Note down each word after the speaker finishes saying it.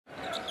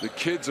The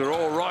kids are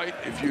all right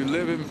if you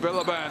live in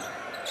Villeurbanne.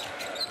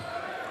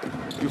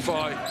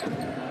 Gufai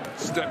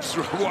steps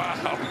through. Wow,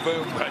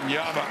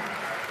 Wembanyama.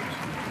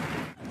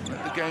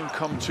 Let the game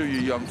come to you,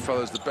 young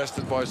fellas. The best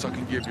advice I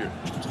can give you.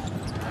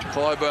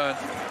 Clyburn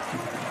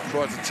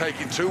tries to take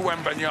it to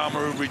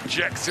Wembanyama, who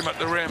rejects him at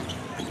the rim.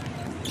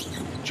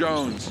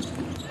 Jones,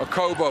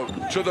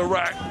 Akobo to the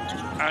rack,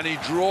 and he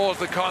draws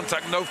the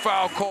contact. No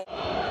foul call.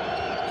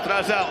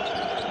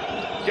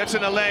 Drazel gets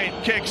in the lane,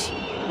 kicks.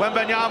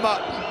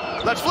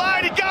 Wembanyama, let's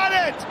fly, he got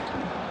it!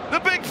 The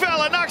big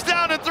fella knocks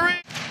down a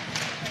three.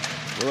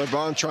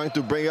 Villeurbanne trying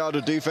to bring out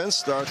the defense,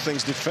 start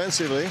things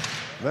defensively.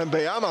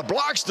 Wembanyama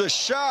blocks the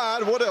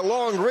shot. What a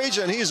long reach,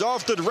 and he's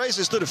off to the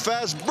races to the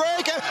fast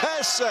break. And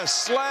that's a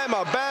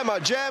slamma, bama,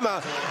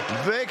 jamma.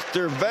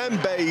 Victor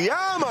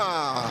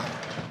Wembanyama.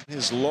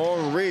 His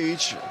long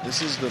reach.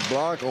 This is the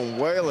block on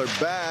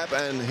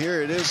Villeurbanne, and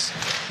here it is,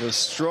 the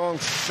strong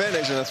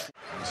finish. And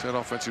said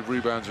offensive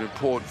rebounds are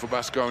important for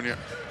Baskonia.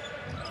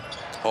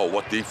 Oh,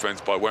 what defense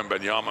by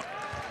Wembanyama.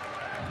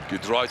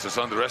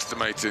 Giedraitis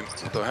underestimating.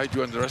 Although, how do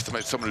you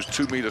underestimate someone who's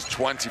 2 meters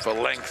 20 for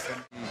length?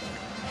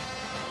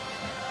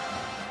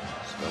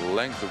 The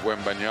length of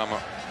Wembanyama.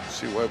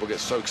 See why we'll get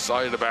so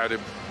excited about him.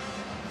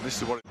 And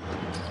this is what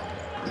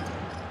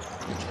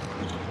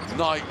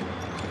Knight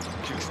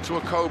kicks to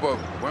Akobo.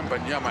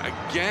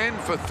 Wembanyama again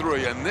for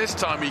three, and this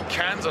time he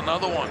cans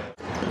another one.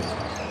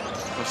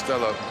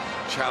 Costello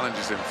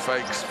challenges him,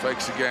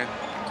 fakes again,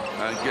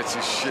 and gets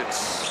his shit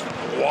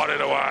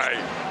swatted away.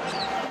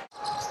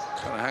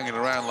 Kind of hanging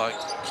around like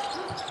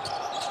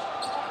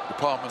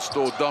department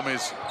store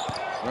dummies.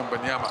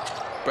 Wembanyama,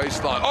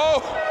 baseline.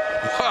 Oh!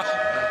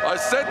 I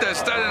said they're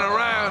standing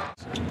around.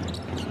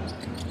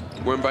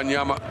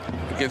 Wembanyama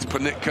against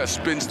Panitka,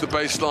 spins the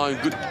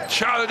baseline. Good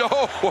challenge.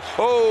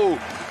 Oh!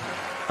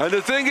 And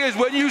the thing is,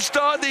 when you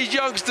start these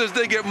youngsters,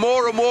 they get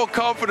more and more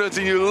confidence,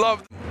 and you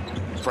love them.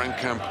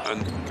 Frankamp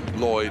and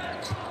Lloyd.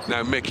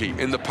 Now Mickey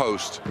in the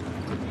post.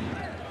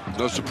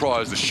 No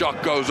surprise, the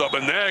shot goes up,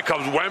 and there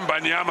comes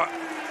Wembanyama.